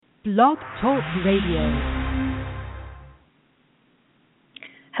Blog Talk Radio.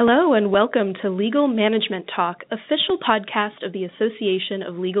 Hello and welcome to Legal Management Talk, official podcast of the Association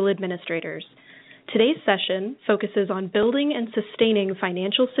of Legal Administrators. Today's session focuses on building and sustaining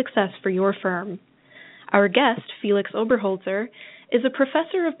financial success for your firm. Our guest, Felix Oberholzer, is a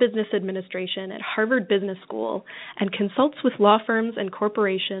professor of business administration at Harvard Business School and consults with law firms and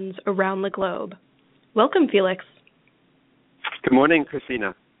corporations around the globe. Welcome, Felix. Good morning,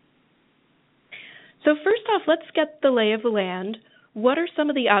 Christina. So first off, let's get the lay of the land. What are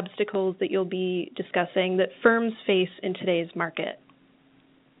some of the obstacles that you'll be discussing that firms face in today's market?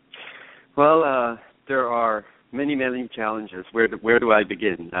 Well, there are many challenges. Where do I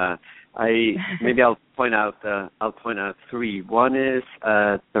begin? I'll point out three. One is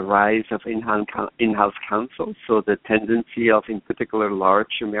the rise of in-house counsel. So the tendency of, in particular,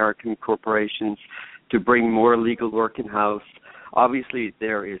 large American corporations to bring more legal work in-house. Obviously,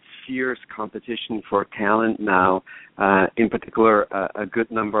 there is fierce competition for talent now, in particular, a good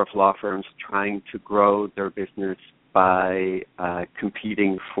number of law firms trying to grow their business by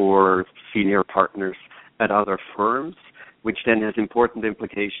competing for senior partners at other firms, which then has important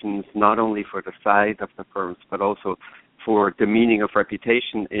implications not only for the size of the firms, but also for the meaning of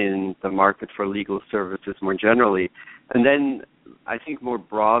reputation in the market for legal services more generally. And then I think more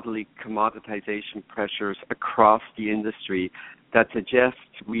broadly, commoditization pressures across the industry that suggests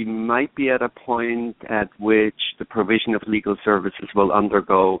we might be at a point at which the provision of legal services will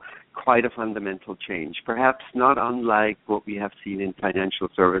undergo quite a fundamental change, perhaps not unlike what we have seen in financial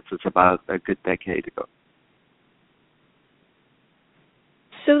services about a good decade ago.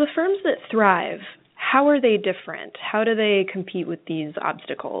 So the firms that thrive, how are they different? How do they compete with these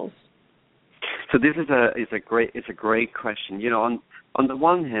obstacles? So this is a great question. You know, on the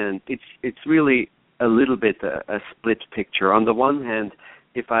one hand, it's really a little bit a split picture. On the one hand,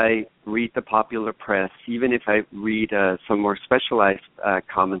 if I read the popular press, even if I read some more specialized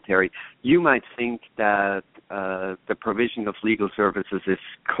commentary, you might think that the provision of legal services is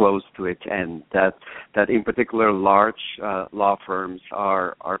close to its end, that in particular large law firms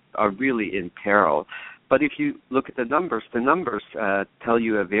are really in peril. But if you look at the numbers tell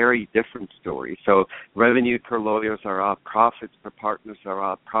you a very different story. So revenue per lawyers are up, profits per partners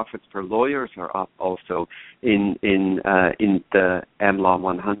are up, profits per lawyers are up also in the AmLaw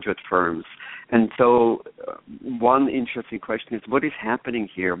 100 firms. And so one interesting question is, what is happening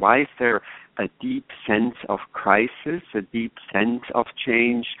here? Why is there a deep sense of crisis, a deep sense of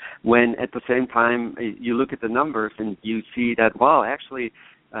change, when at the same time you look at the numbers and you see that, well, actually,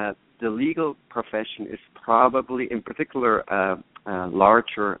 the legal profession is probably, in particular,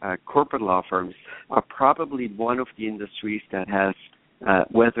 larger corporate law firms, are probably one of the industries that has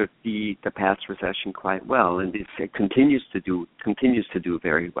weathered the past recession quite well, and it continues to do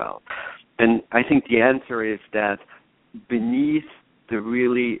very well. And I think the answer is that beneath the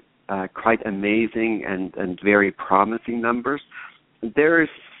really quite amazing and very promising numbers, there is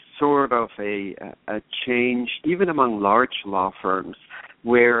sort of a change, even among large law firms,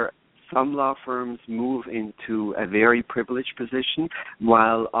 where some law firms move into a very privileged position,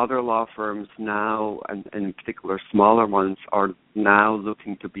 while other law firms now, and in particular smaller ones, are now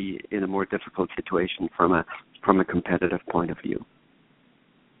looking to be in a more difficult situation from a competitive point of view.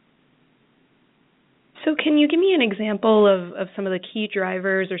 So can you give me an example of some of the key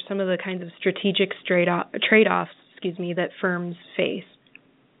drivers or some of the kinds of strategic trade-offs, that firms face?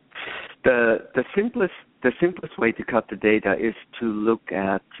 The simplest way to cut the data is to look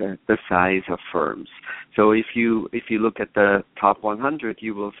at the size of firms. So if you look at the top 100,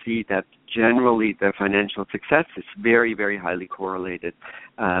 you will see that generally the financial success is very, very highly correlated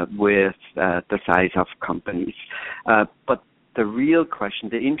with the size of companies. But the real question,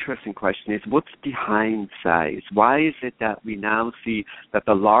 the interesting question is, what's behind size? Why is it that we now see that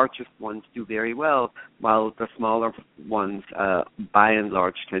the largest ones do very well, while the smaller ones, by and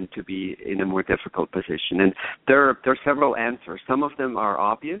large, tend to be in a more difficult position? And there are several answers. Some of them are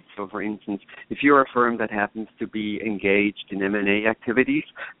obvious. So, for instance, if you're a firm that happens to be engaged in M&A activities,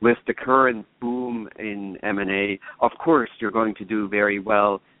 with the current boom in M&A, of course, you're going to do very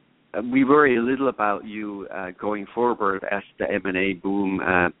well. We worry a little about you going forward, as the M&A boom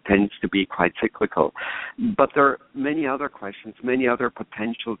tends to be quite cyclical. But there are many other questions, many other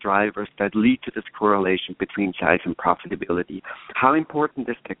potential drivers that lead to this correlation between size and profitability. How important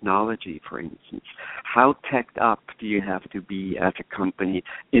is technology, for instance? How teched up do you have to be as a company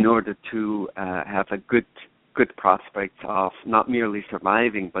in order to have a good good prospects of not merely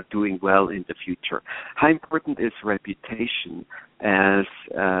surviving but doing well in the future. How important is reputation as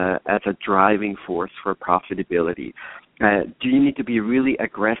a driving force for profitability? Do you need to be really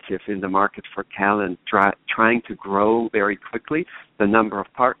aggressive in the market for talent, trying to grow very quickly the number of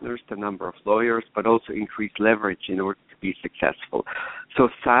partners, the number of lawyers, but also increase leverage in order to be successful? So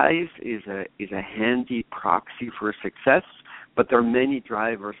size is a handy proxy for success, but there are many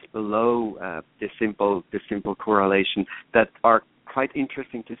drivers below this simple correlation that are quite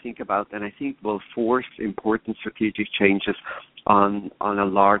interesting to think about, and I think will force important strategic changes on a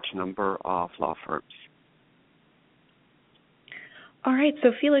large number of law firms. All right, so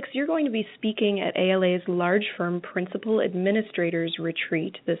Felix, you're going to be speaking at ALA's Large Firm Principal Administrators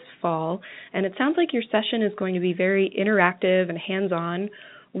Retreat this fall, and it sounds like your session is going to be very interactive and hands-on.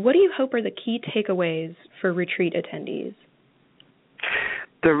 What do you hope are the key takeaways for retreat attendees?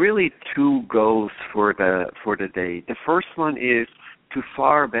 There are really two goals for the day. The first one is to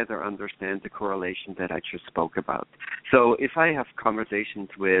far better understand the correlation that I just spoke about. So if I have conversations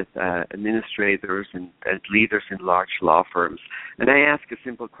with administrators and leaders in large law firms, and I ask a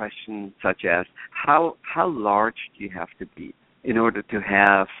simple question such as, how large do you have to be in order to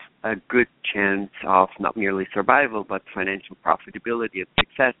have a good chance of not merely survival, but financial profitability and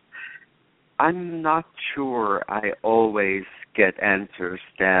success? I'm not sure I always get answers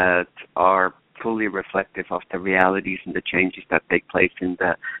that are fully reflective of the realities and the changes that take place in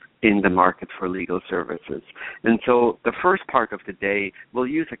the market for legal services. And so the first part of the day, we'll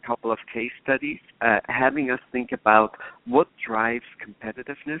use a couple of case studies, having us think about what drives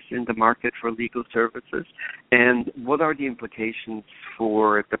competitiveness in the market for legal services and what are the implications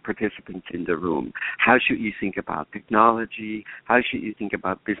for the participants in the room. How should you think about technology? How should you think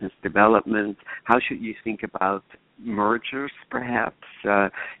about business development? How should you think about mergers, perhaps?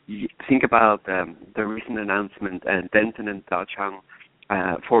 Think about the recent announcement, Denton and Dachang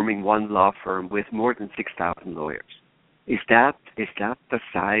forming one law firm with more than 6,000 lawyers. Is that the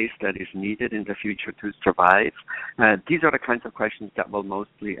size that is needed in the future to survive? These are the kinds of questions that we'll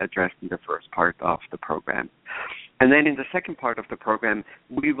mostly address in the first part of the program. And then in the second part of the program,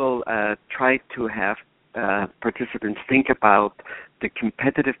 we will try to have participants think about the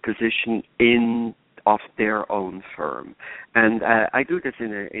competitive position of their own firm. And I do this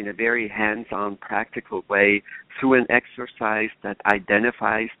in a very hands-on, practical way through an exercise that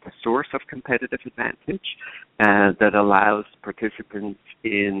identifies the source of competitive advantage that allows participants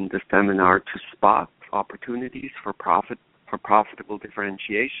in the seminar to spot opportunities for profitable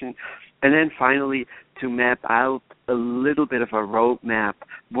differentiation. And then finally, to map out a little bit of a roadmap.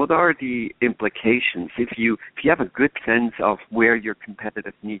 What are the implications if you have a good sense of where your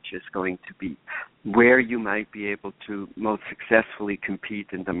competitive niche is going to be, where you might be able to most successfully compete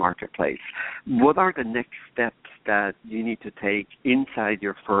in the marketplace? What are the next steps that you need to take inside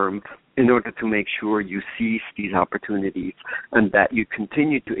your firm in order to make sure you seize these opportunities and that you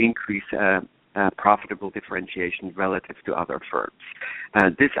continue to increase profitable differentiation relative to other firms?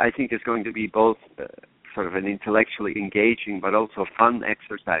 This, I think, is going to be both sort of an intellectually engaging but also fun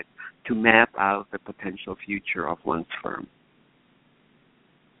exercise to map out the potential future of one's firm.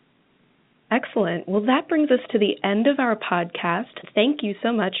 Excellent. Well, that brings us to the end of our podcast. Thank you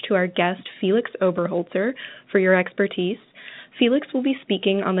so much to our guest, Felix Oberholzer, for your expertise. Felix will be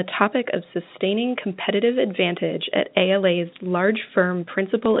speaking on the topic of sustaining competitive advantage at ALA's Large Firm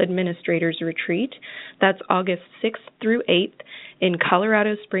Principal Administrators Retreat. That's August 6th through 8th in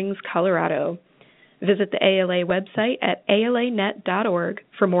Colorado Springs, Colorado. Visit the ALA website at alanet.org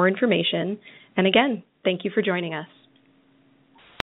for more information. And again, thank you for joining us.